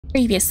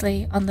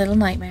Previously on Little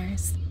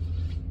Nightmares.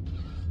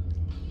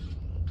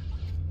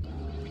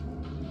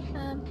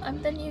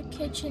 I'm the new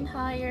kitchen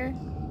hire.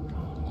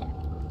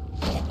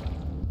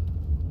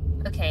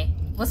 Okay,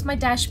 what's my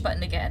dash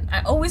button again?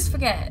 I always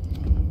forget.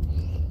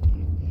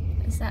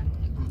 What is that?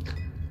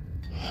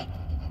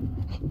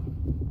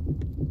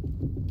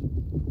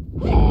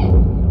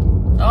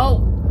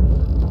 Oh!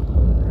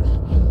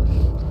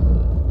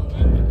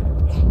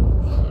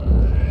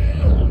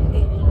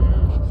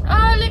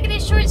 Oh, look at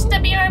his short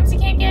stubby arms, he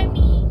can't get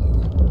me.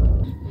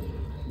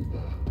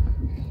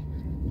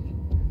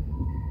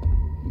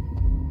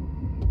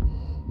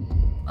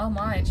 Oh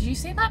my, did you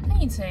see that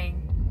painting?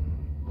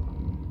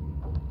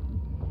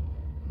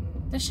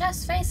 The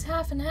chef's face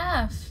half and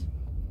half.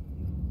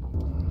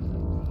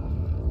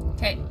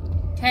 Okay,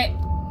 okay.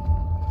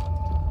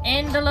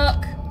 In the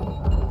look.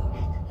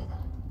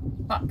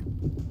 Fuck.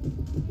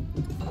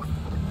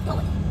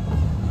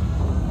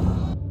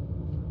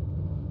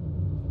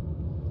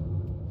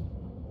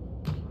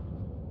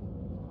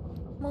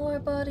 More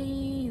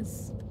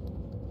bodies.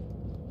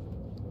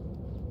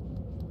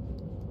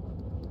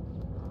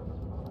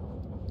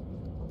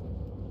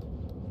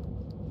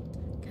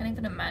 Can't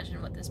even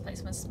imagine what this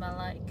place must smell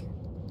like.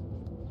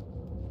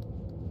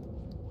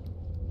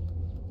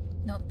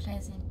 Not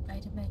pleasant,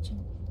 I'd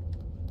imagine.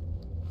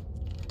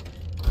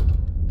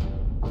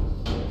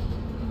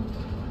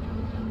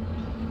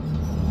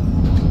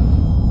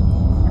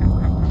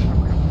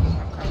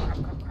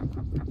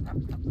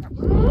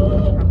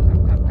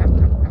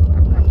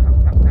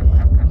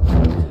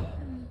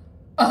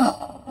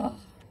 Oh.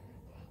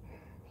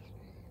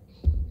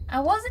 I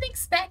wasn't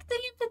expecting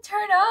it to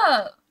turn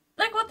up.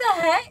 Like, what the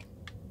heck?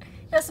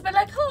 I was a bit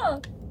like,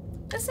 huh,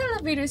 this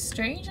elevator's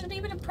strange. I didn't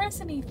even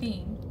press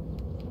anything.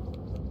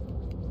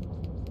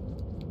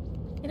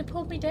 And it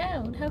pulled me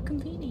down. How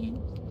convenient.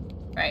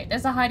 Right,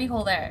 there's a hidey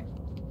hole there.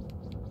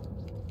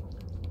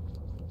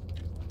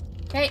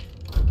 Okay.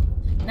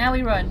 Now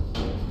we run.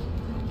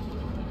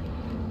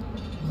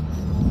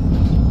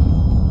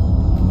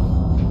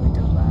 I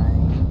don't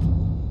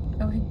like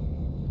going.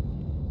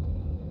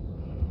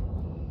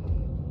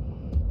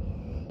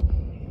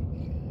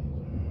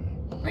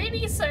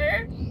 Really,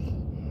 sir?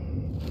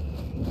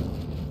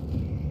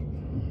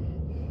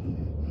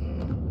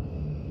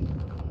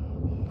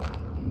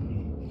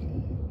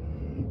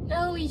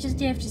 Oh, you just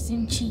have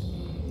some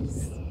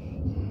cheese.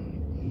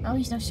 Oh,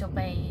 he's not so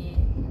bad.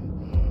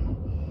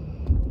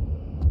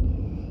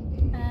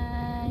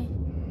 Bye.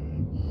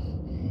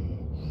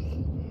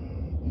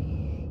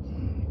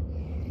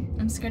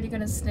 I'm scared you're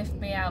gonna sniff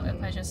me out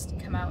if I just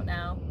come out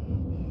now.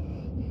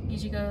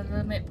 Could you go a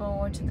little bit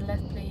more to the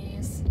left,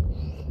 please?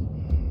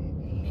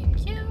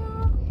 Thank you.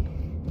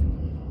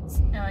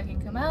 So now I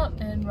can come out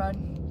and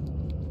run.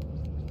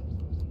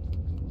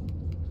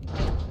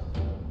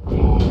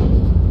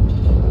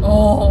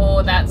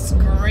 Oh, that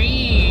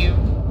scream!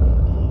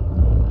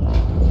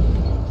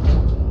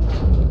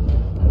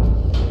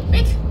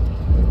 Quick!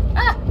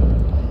 Ah!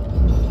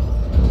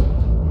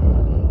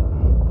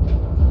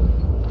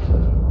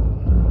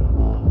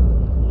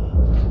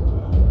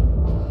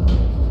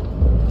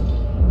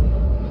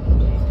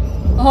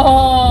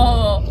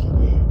 Oh!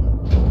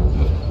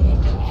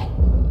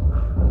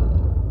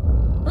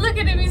 Look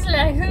at him, he's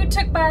like, who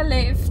took my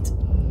lift?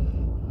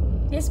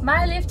 It's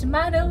my lift and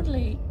mine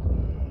only.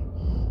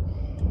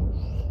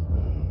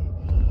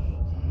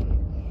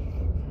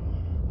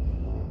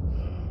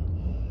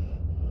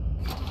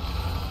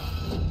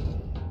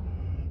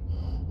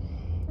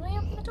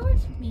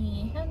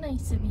 How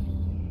nice of you.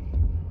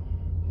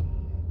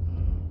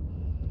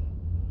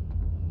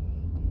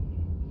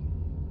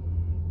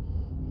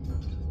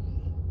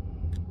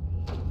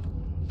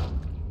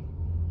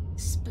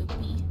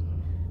 Spooky.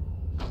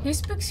 Who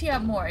spooks you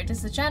out more?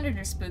 Does the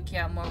janitor spook you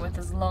out more with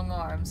his long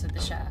arms or the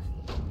chef?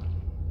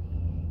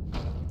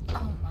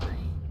 Oh my,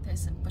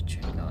 there's a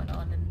butcher going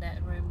on in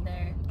that room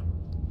there.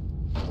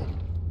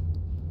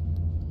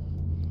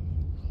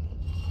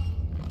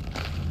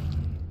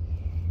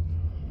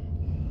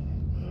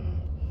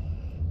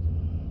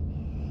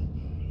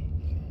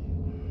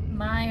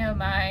 My oh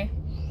my,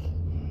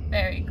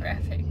 very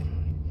graphic.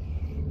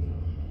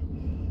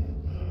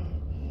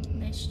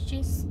 There's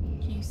just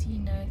juicy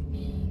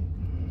nothing.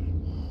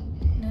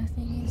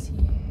 Nothing is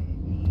here.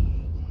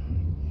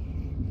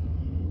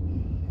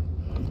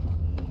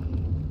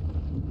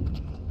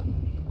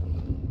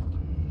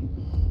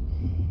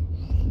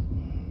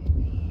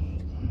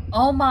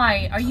 Oh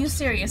my, are you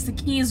serious? The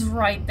key is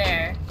right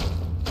there.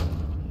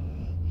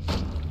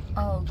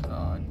 Oh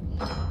god.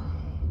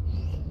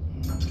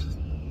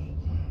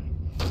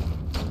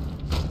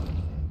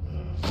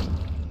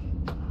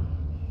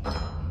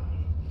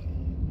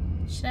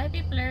 Should I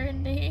be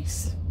blurring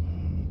this?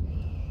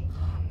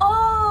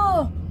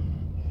 Oh!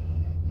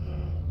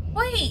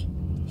 Wait!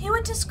 He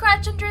went to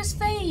scratch under his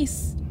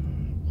face!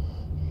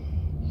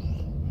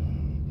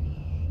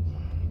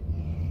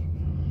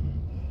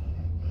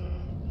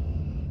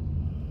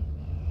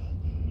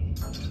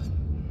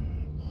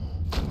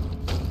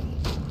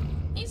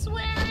 He's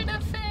wearing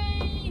a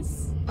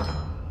face!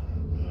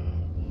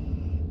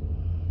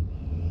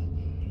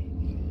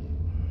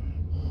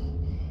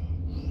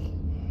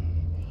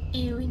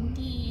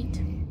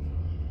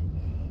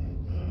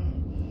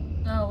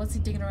 What's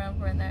he digging around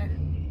for in there?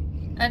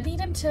 I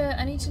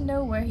need to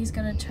know where he's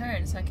gonna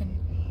turn so I can...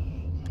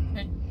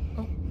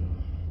 Oh.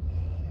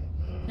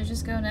 Should I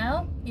just go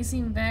now? You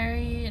seem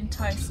very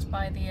enticed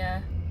by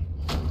the,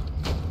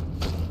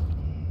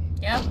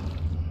 Yep.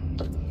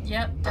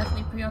 Yep,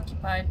 definitely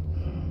preoccupied.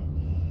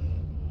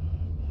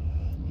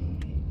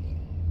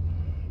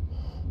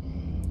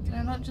 Can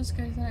I not just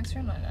go to the next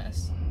room like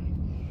this?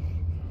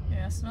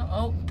 Yes, no.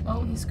 Oh,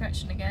 oh, he's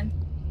scratching again.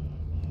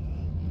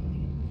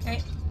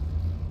 Okay.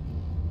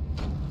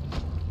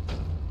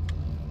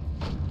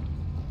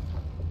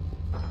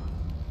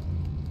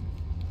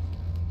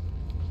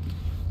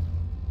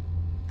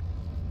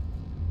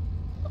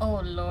 Oh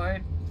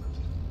lord.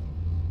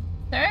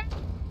 Sir?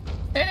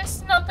 This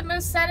is not the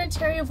most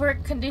sanitary of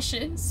work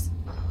conditions.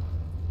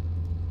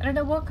 I don't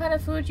know what kind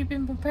of food you've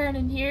been preparing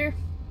in here.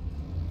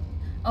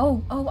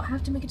 Oh, oh, I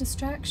have to make a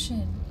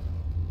distraction.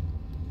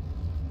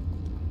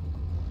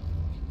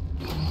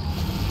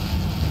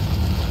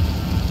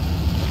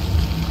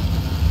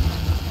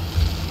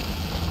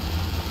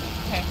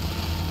 Okay.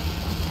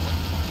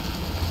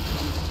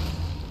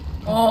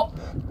 Oh.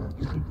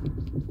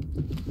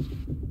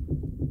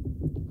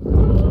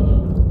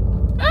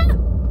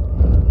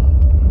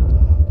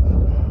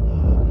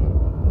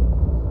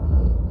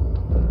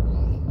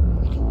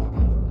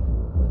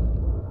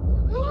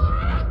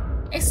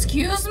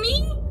 Excuse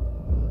me?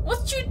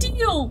 What's your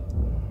deal?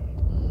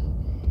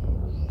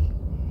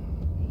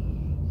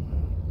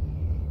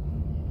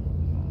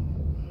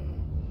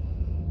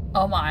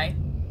 Oh my.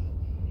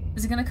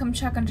 Is he gonna come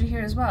check under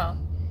here as well?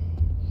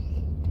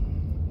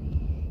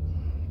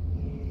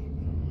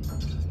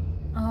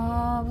 Oh,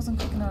 I wasn't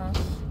quick enough.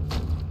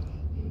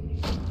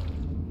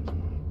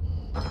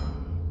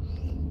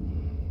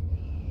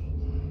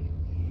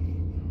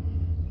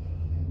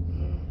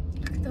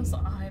 Look at those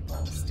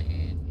eyeballs, dude.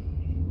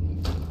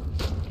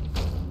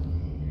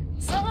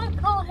 Someone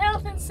call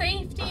health and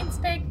safety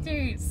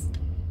inspectors.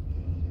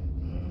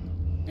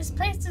 This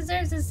place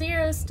deserves a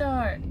 0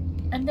 star.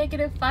 A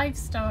negative 5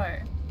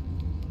 star.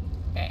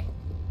 Okay.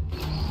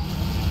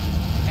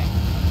 Okay. I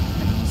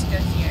need to go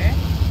here.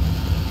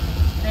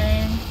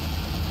 Then...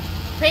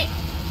 Wait!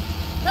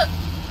 Look!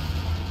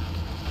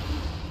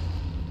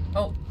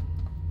 Oh.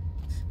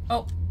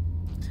 Oh.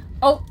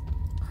 Oh.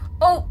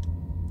 Oh!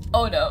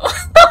 Oh no.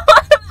 I'm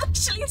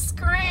actually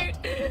screwed!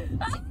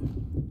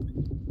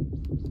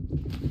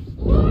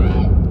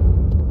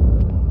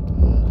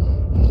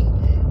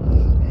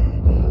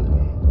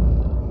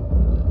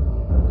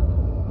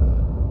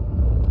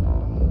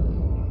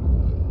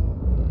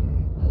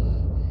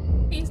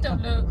 Please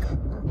don't look.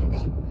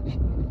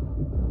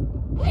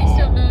 Please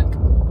don't look.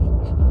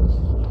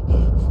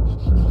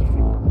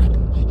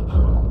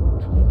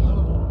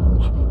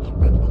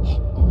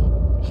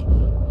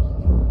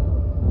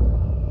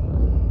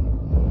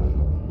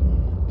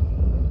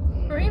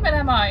 Where even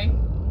am I?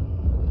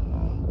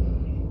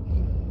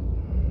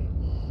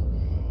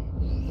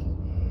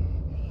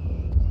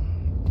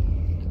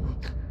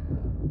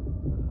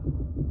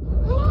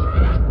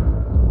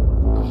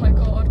 Oh my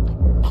god.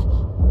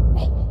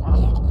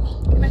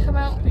 Can I come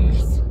out,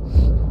 please?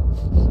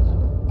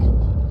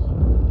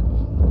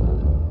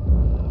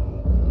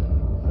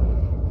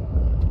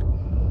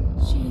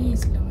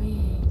 Jeez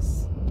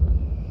Louise.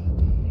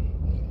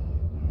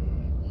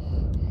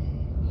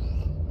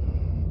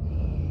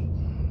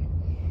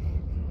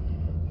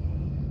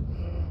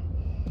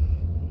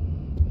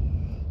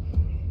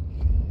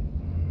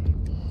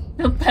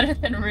 Feel better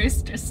than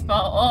Rooster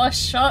Spot. Oh,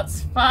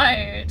 shots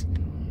fired.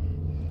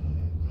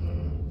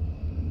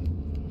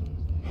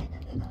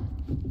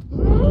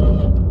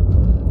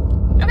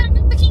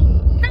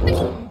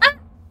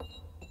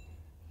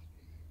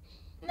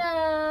 No!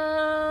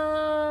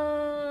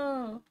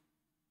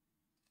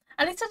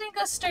 At least I didn't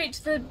go straight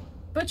to the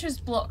butcher's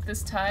block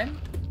this time.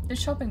 The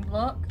shopping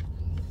block.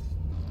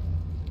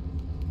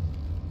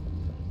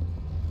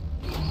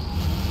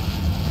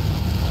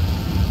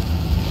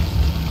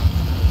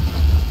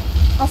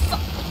 Oh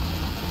fuck!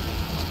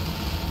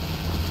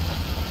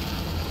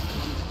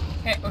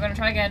 Okay, we're gonna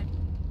try again.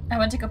 I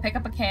went to go pick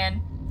up a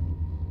can.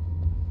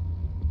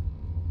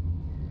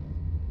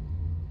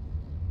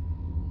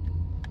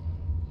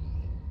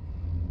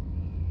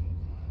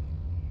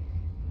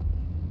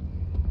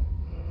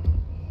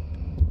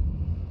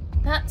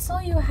 That's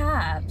all you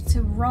have,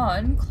 to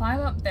run, climb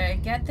up there,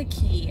 get the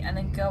key, and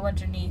then go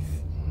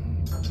underneath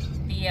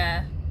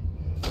the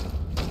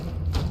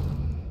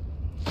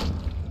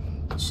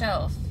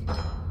shelf.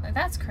 Like,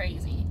 that's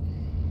crazy.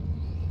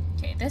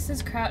 Okay, this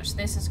is crouch,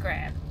 this is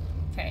grab.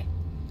 Okay.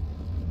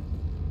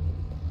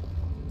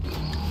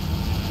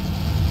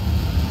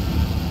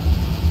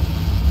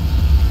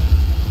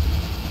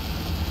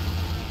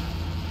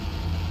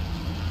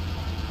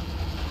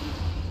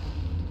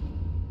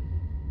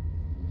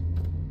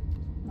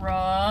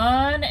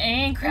 Run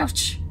and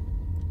crouch.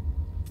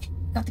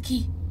 Got the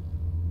key.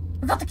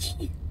 We got the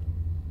key.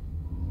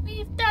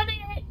 We've done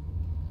it.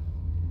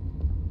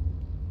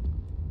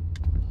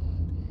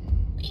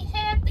 We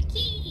have the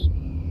key.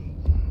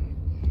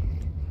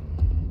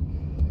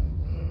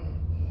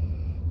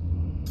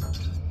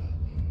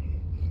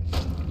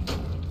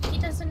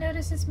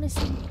 this is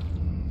missing.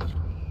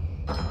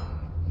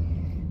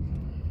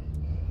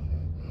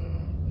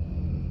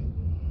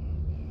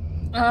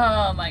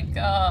 Oh my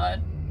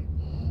god.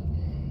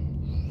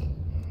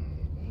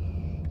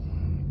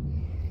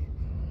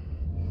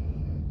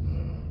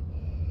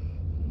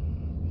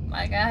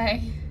 My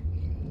guy.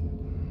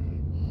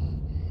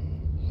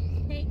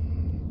 Hey.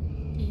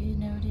 Do you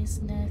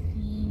notice nothing?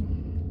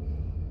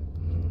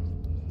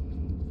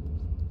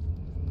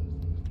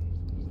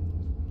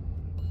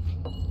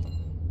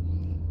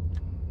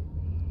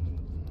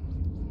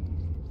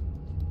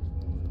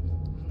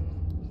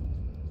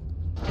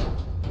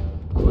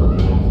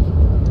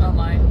 Oh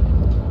my.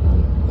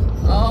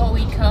 Oh,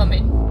 we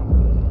coming.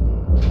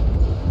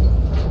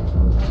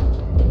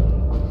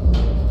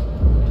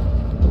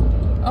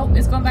 Oh,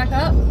 it's going back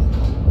up.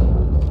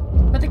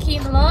 Put the key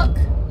in the lock.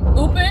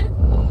 Open.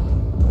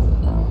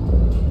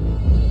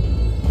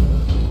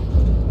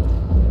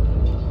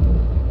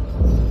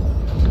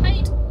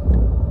 Hide.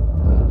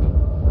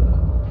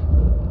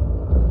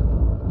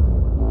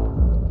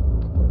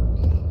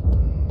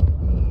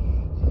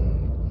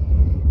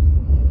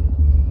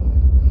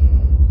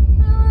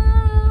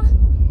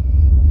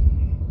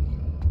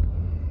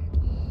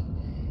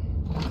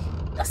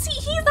 Oh, see,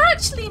 he's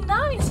actually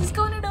nice. He's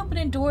going and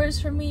opening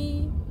doors for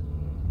me.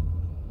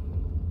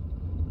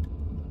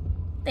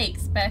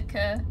 Thanks,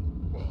 Becca.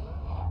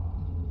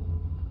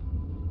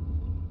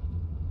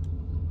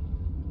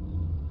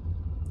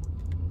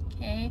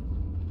 Okay.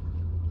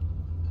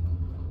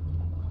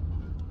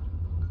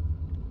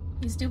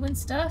 He's doing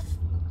stuff.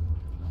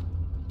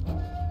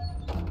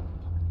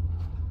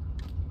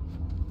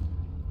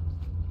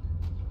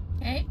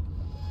 Okay.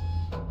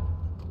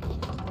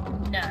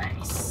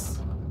 Nice.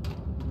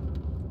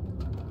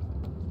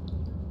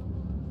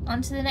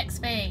 On to the next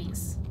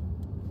phase.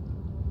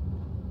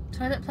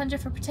 Toilet plunger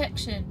for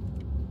protection.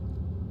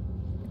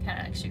 I can't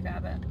actually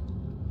grab it.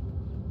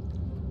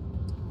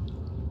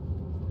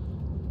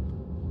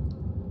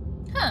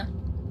 Huh.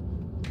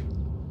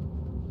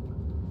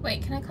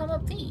 Wait, can I climb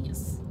up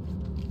these?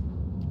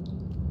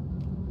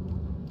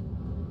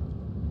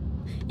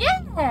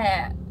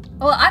 Yeah!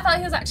 Well, I thought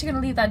he was actually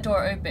going to leave that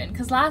door open,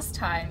 because last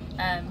time,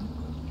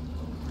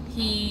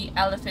 he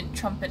elephant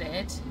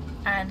trumpeted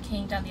and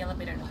came down the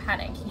elevator in a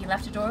panic. He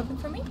left a door open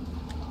for me.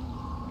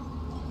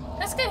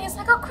 That's good. He's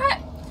like, oh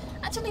crap!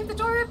 I had to leave the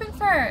door open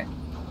for her.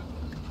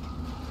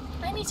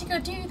 I need to go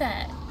do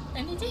that.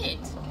 And he did.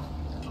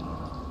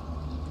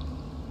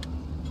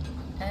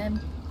 I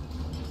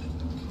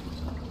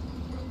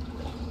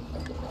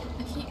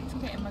keep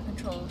forgetting my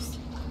controls.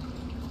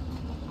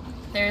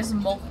 There's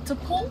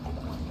multiple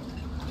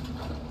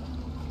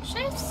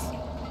shifts.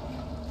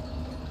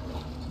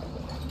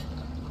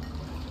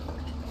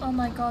 Oh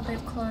my god, they've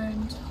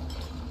cloned.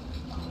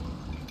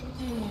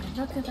 Dude,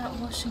 look at that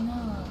washing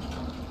up.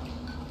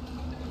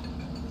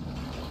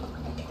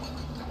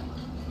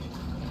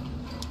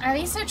 At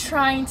least they're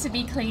trying to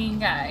be clean,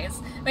 guys.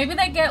 Maybe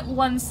they get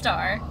 1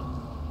 star.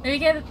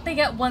 Maybe they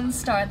get 1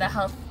 star in the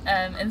health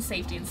and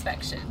safety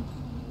inspection.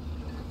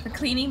 For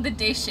cleaning the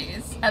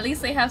dishes. At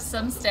least they have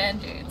some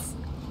standards.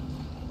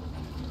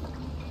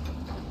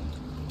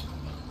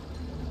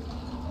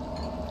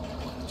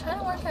 I'm trying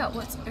to work out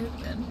what's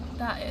open.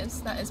 That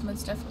is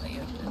most definitely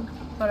open.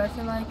 But I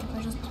feel like if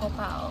I just pop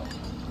out,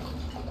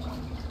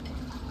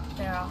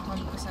 they're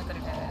 100% gonna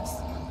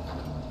notice.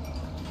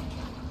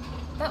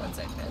 That one's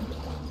open.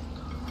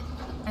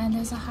 And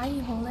there's a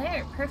hidey hole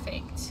there.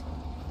 Perfect.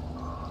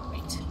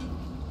 Wait.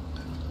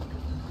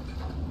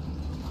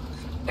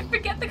 I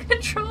forget the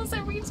controls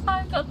every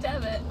time. God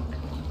damn it.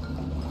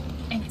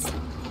 And it's...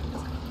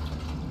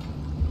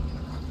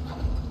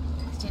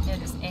 didn't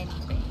notice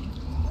anything.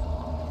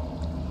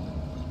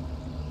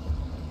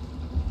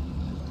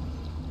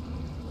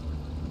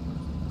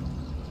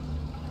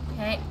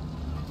 Okay.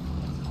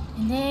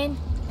 And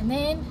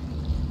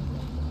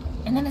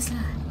then a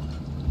slide.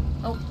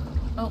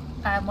 Oh,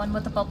 I am one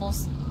with the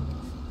bubbles.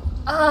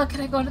 Ah, can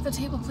I go under the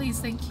table, please?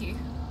 Thank you.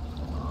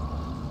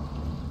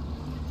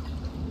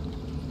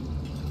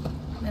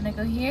 Then I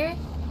go here,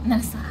 and then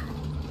a slide.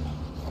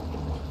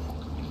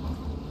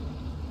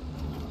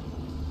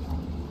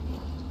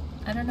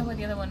 I don't know where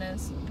the other one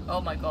is. Oh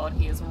my god,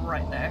 he is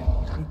right there.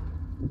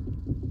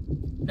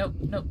 Nope,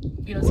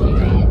 you don't see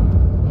anything.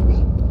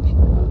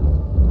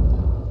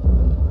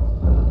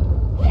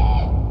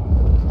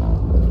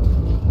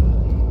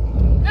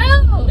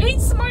 No!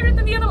 He's smarter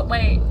than the other one.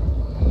 Wait.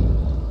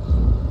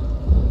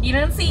 You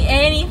don't see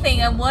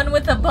anything. I'm one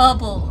with the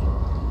bubble.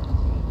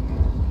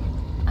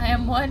 I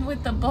am one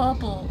with the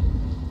bubble.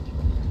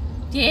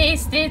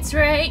 Yes, that's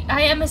right.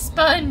 I am a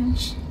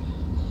sponge.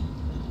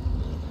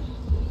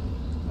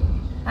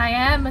 I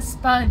am a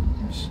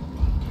sponge.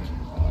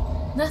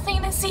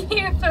 Nothing to see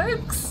here,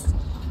 folks.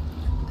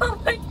 Oh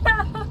my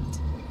god.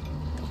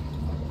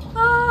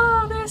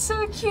 Oh, they're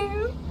so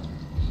cute.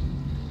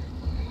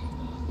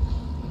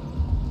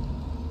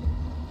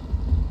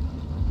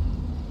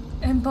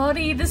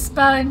 Embody the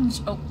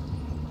sponge. Oh.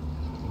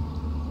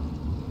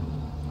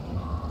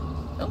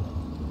 Oh.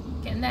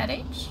 Getting that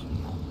itch.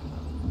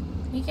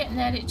 You getting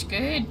that itch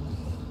good?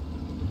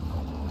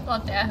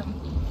 God damn.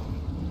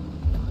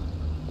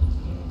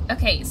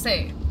 Okay, so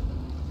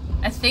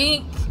I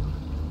think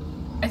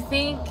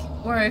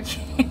we're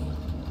okay.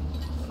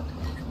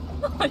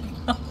 Oh my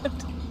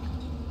god.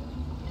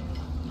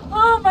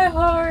 Oh my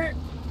heart.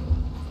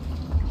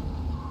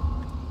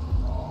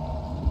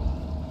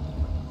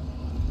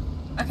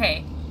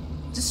 Okay,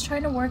 just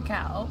trying to work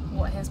out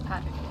what his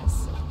pattern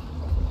is.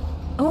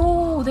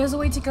 Oh, there's a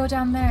way to go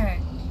down there.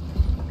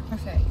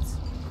 Perfect.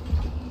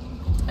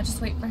 I'll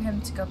just wait for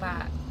him to go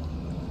back.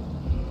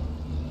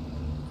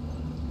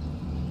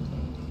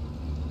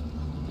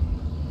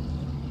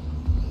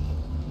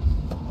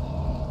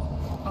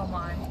 Oh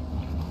my.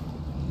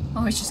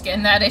 Oh, he's just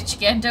getting that itch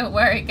again, don't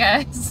worry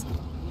guys.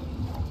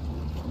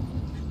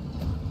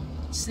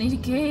 Just need a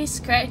good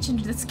scratch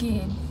under the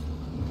skin.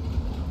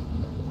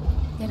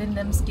 Get in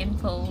them skin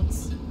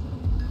folds.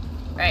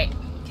 Right,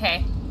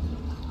 okay.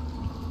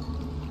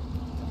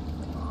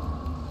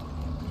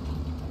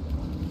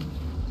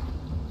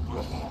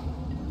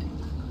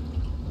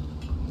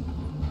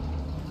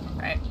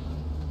 Right.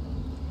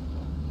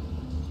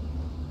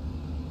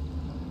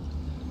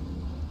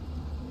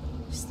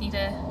 Just need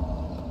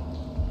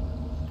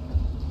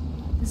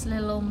this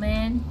little old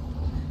man.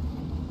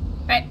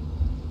 Right.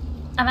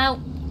 I'm out.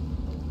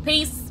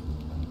 Peace.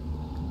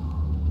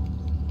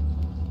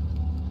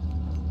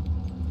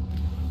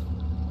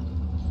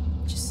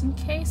 Just in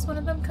case one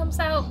of them comes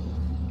out.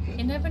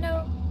 You never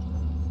know.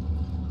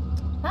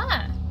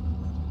 Ah!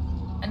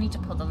 I need to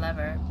pull the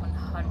lever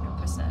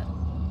 100%.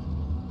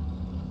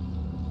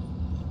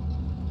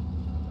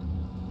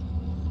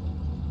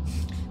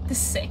 The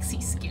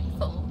sexy skin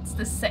folds.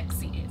 The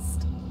sexiest.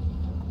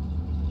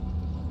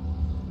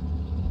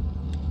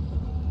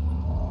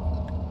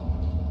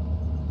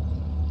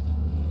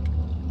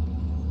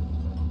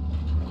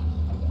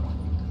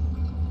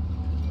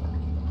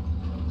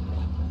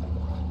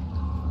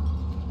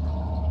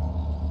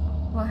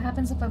 What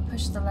happens if I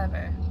push the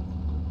lever?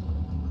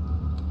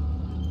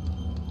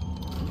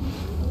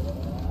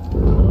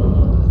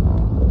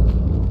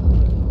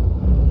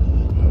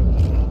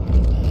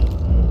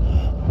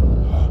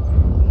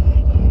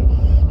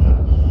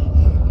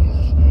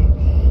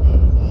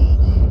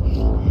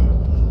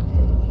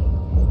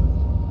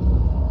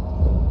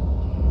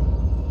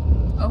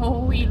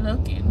 Oh, we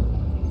looking.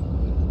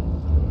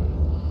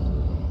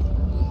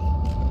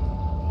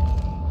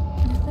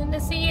 Nothing to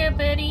see here,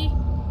 buddy.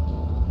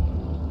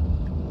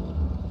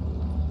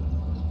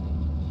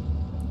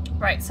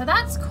 Right, so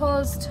that's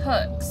caused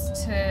hooks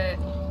to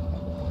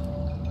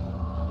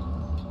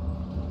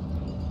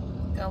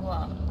go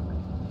up.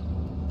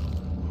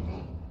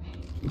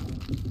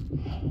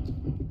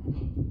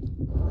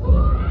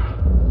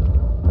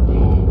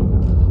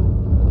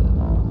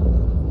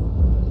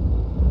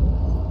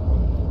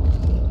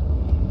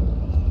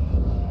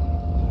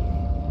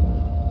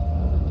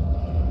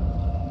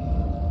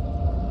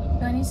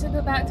 Do I need to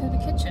go back through the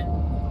kitchen?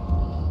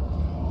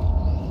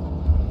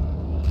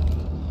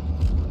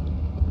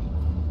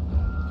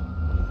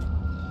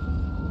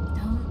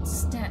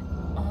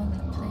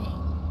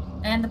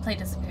 And the plate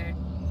disappeared.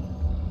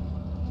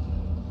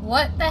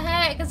 What the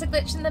heck is a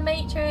glitch in the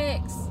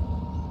Matrix?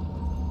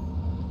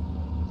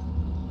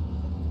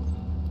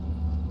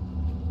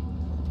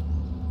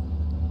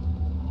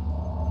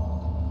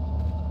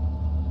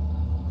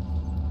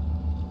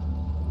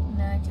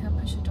 No, I can't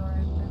push a door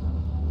open.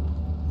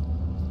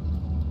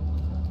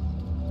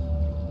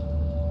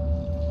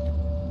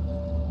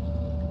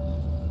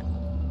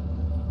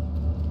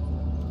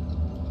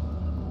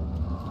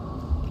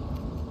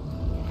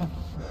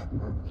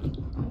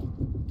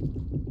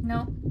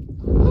 No.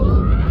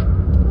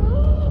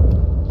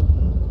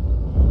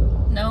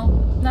 No,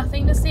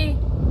 nothing to see.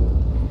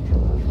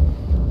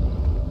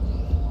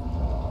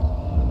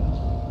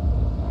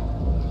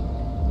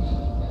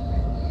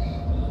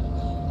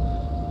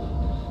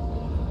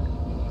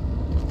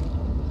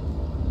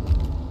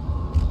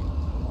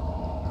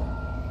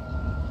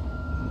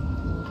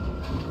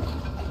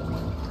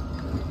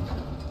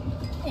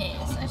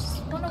 Yes, I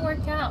just want to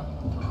work out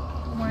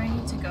where I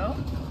need to go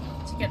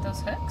to get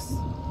those hooks.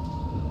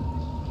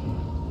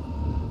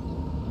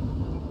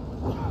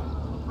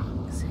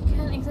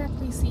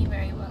 Exactly see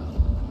very well.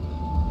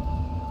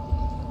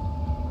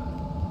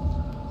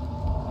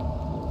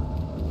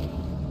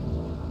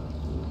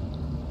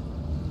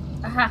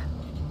 Aha!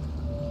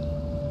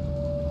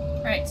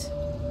 Right.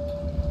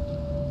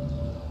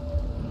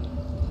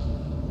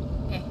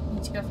 Okay,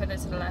 need to go further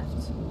to the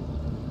left.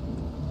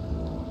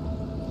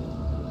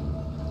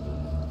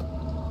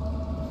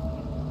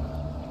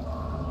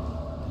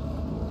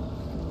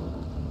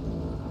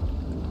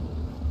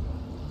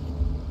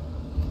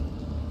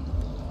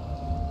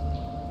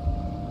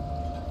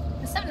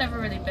 I've never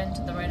really been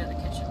to the right of the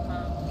kitchen,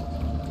 huh?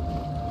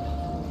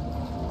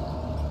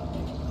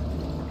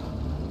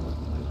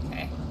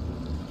 Okay.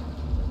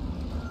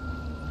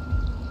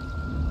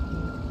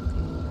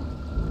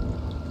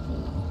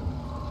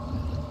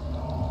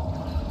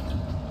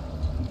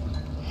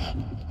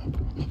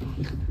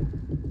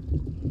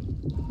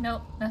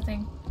 Nope,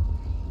 nothing.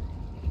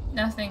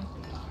 Nothing.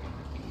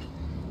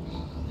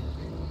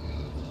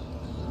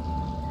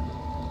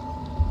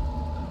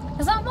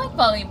 Has that mic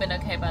volume been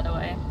okay, by the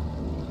way?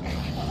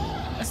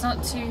 It's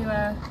not too,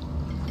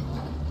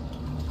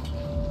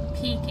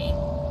 peaky.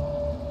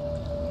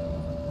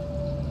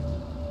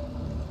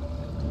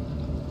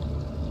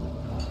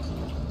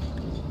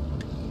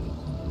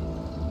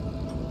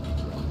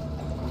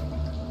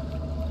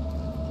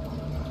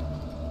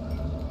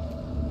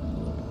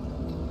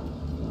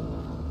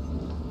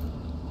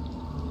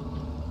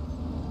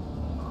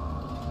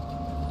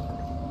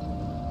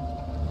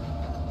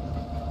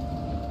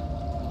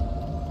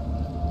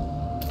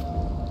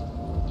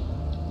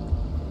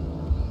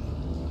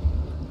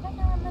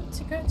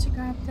 To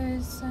grab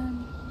those,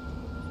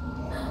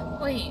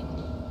 wait,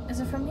 is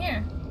it from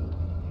here?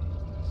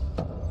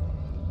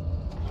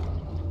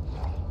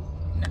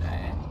 No.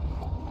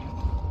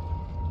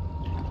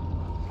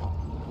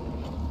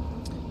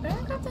 Where do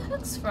I grab the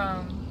hooks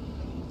from?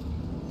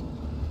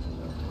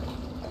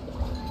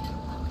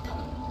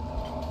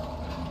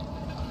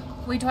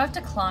 Wait, do I have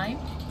to climb?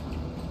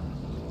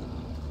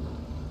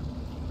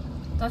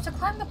 Do I have to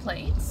climb the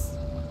plates?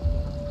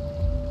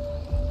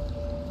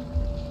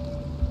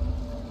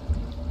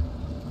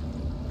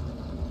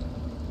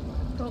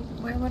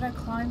 Where would I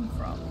climb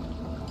from?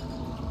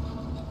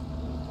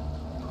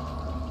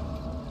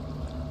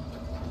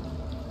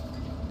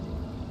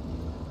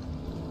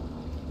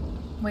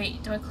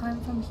 Wait, do I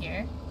climb from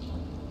here?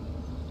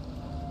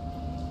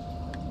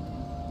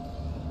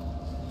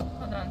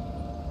 Hold on.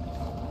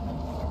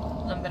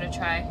 I'm gonna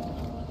try.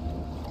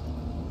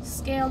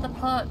 Scale the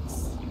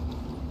pots.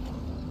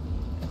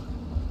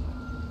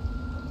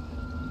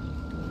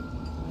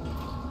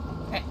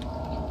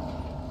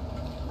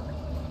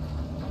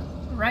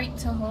 Right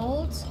to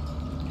hold,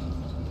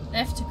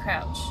 left to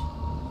crouch.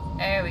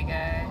 There we go.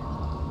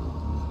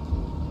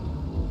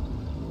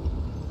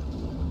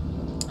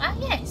 Ah,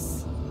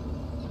 yes!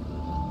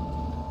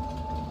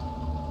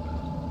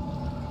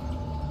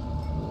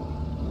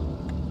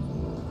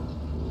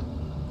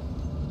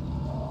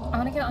 I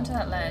want to get onto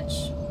that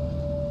ledge.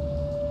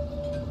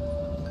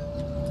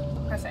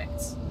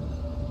 Perfect.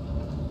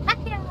 Heck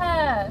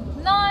yeah!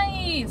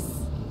 Nice!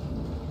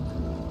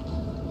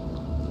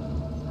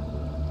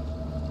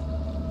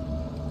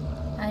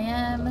 I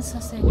am a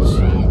sausage. I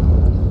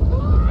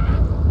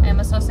am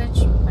a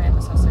sausage. I am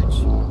a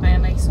sausage. I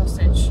am a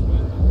sausage.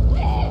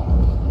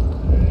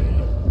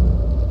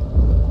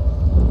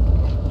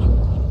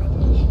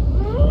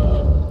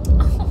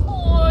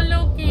 Oh,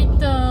 look at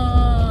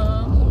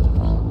them.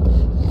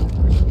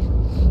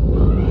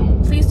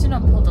 Please do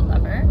not pull the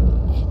lever.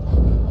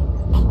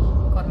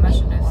 God,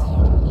 imagine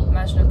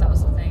if that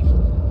was the thing.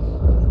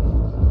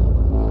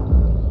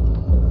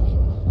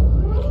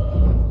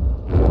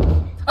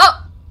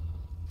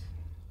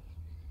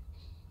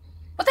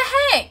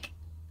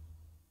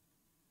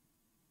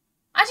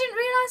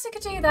 I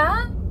could do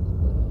that.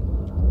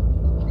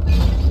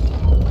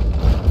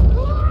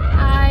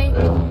 I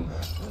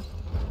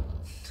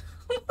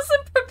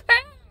wasn't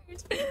prepared.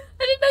 I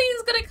didn't know he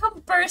was gonna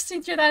come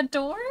bursting through that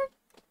door.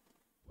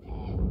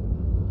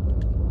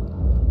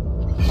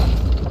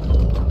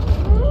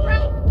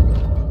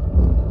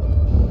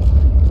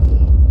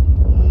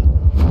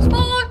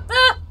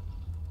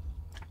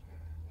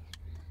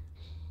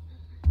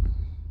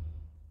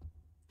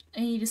 I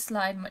need to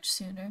slide much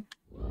sooner.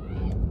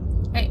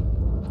 Hey.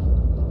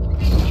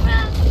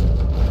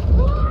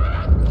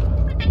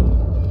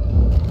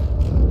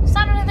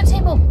 Stand under the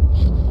table.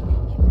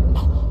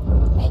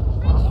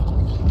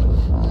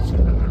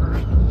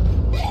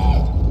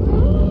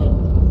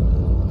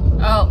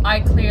 Oh,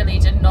 I clearly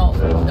did not.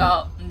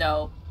 Oh,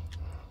 no.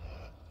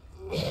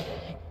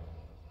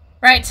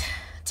 Right,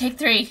 take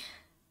 3.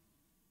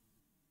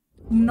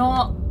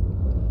 Not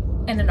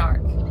in an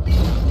arc.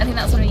 I think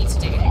that's what I need to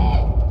do.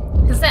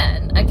 Because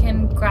then I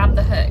can grab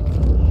the hook.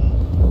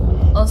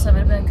 Also, I'm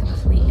gonna be a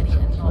complete idiot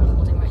and not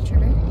holding my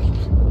trigger.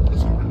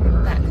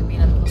 That could be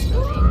another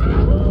possibility.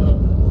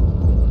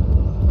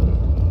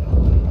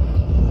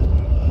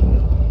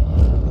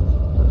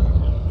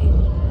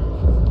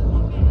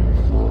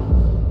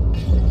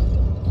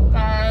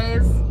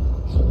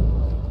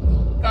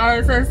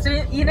 Guys, I was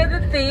doing, you know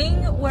the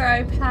thing where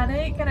I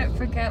panic and I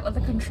forget what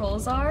the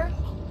controls are?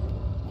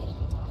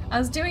 I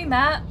was doing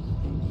that.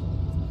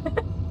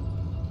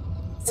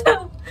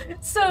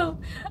 So,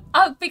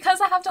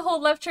 because I have to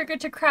hold left trigger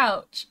to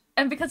crouch,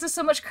 and because there's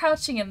so much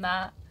crouching in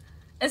that,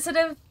 instead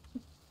of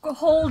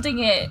holding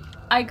it,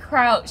 I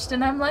crouched,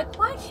 and I'm like,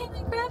 why can't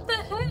I grab the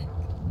hook?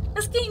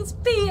 This game's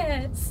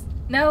BS!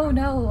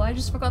 No, I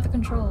just forgot the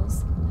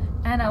controls.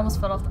 And I almost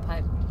fell off the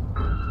pipe.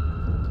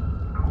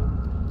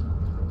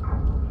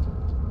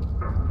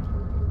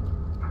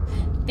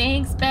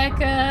 Thanks,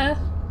 Becca!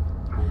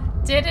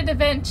 Did it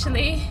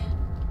eventually.